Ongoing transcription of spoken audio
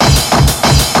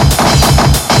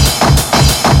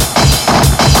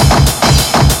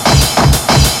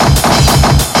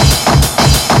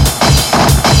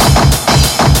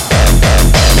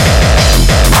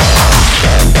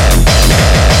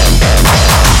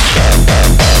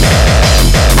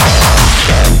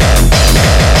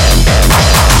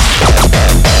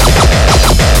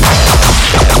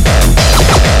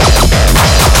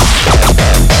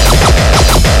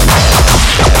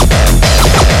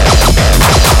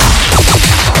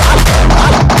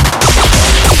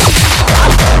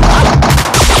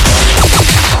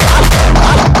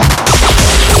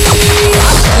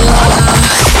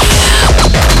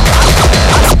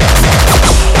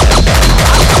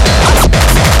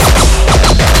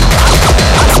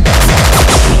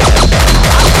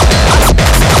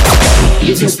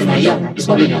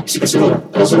установления психотеррора,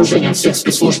 разоружения всех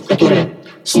спецслужб, которые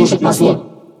служат на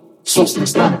зло в собственных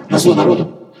странах, на зло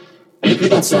народу,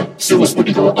 ликвидация всего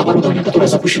спутникового оборудования, которое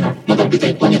запущено над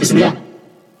орбитой планеты Земля,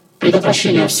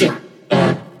 предотвращение всех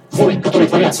войн, которые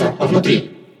творятся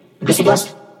внутри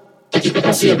государств, таких как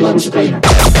Россия, Беларусь, Украина.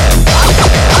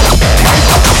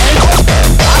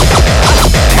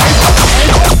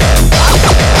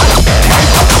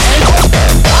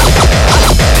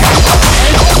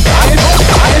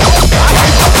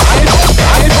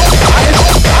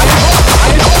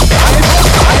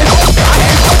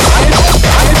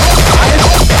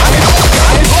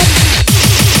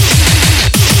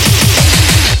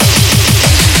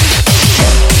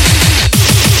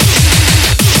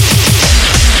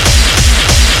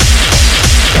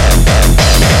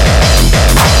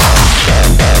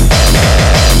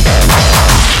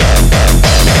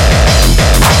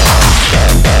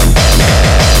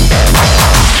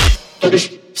 То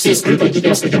бишь, всей скрытой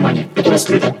гитлеровской Германии, которая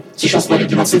скрыто сейчас творит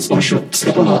геноцид с помощью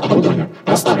психотронного оборудования,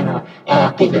 расставленного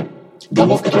подле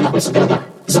домов, которые находятся в городах,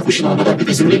 запущенного над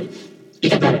орбитой Земли и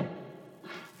так далее.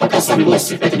 Пока сами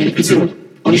власти это не ликвидируют,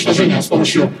 уничтожение с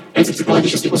помощью этих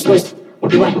технологических устройств,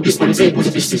 убийство людей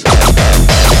будет вестись.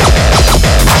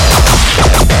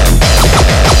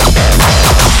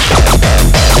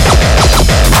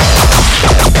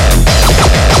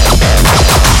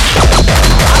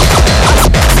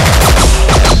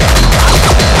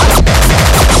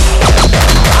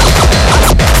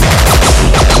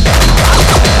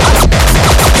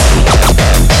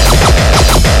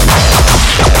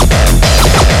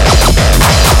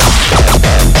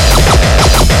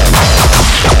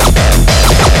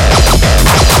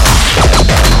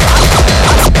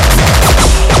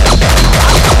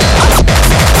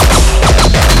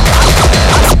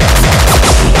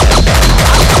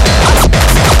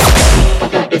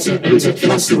 Люди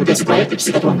финансируют эти проекты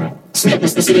психотронные.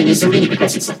 Смертность населения Земли не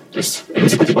прекратится. То есть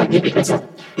люди погибать не прекратят.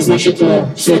 Значит,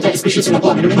 все это исключительно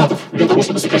план иллюминатов для того,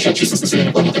 чтобы сокращать численность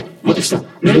населения планеты. Вот и все.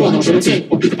 Миллионы уже людей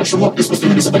убиты под шумок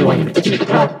искусственными заболеваниями, такими как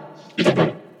рак и так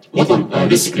далее. Вот вам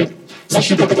весь секрет.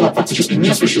 Защита от этого фактически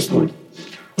не существует.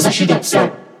 Защита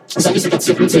вся зависит от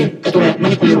тех людей, которые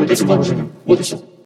манипулируют этим вооружением. Вот и все.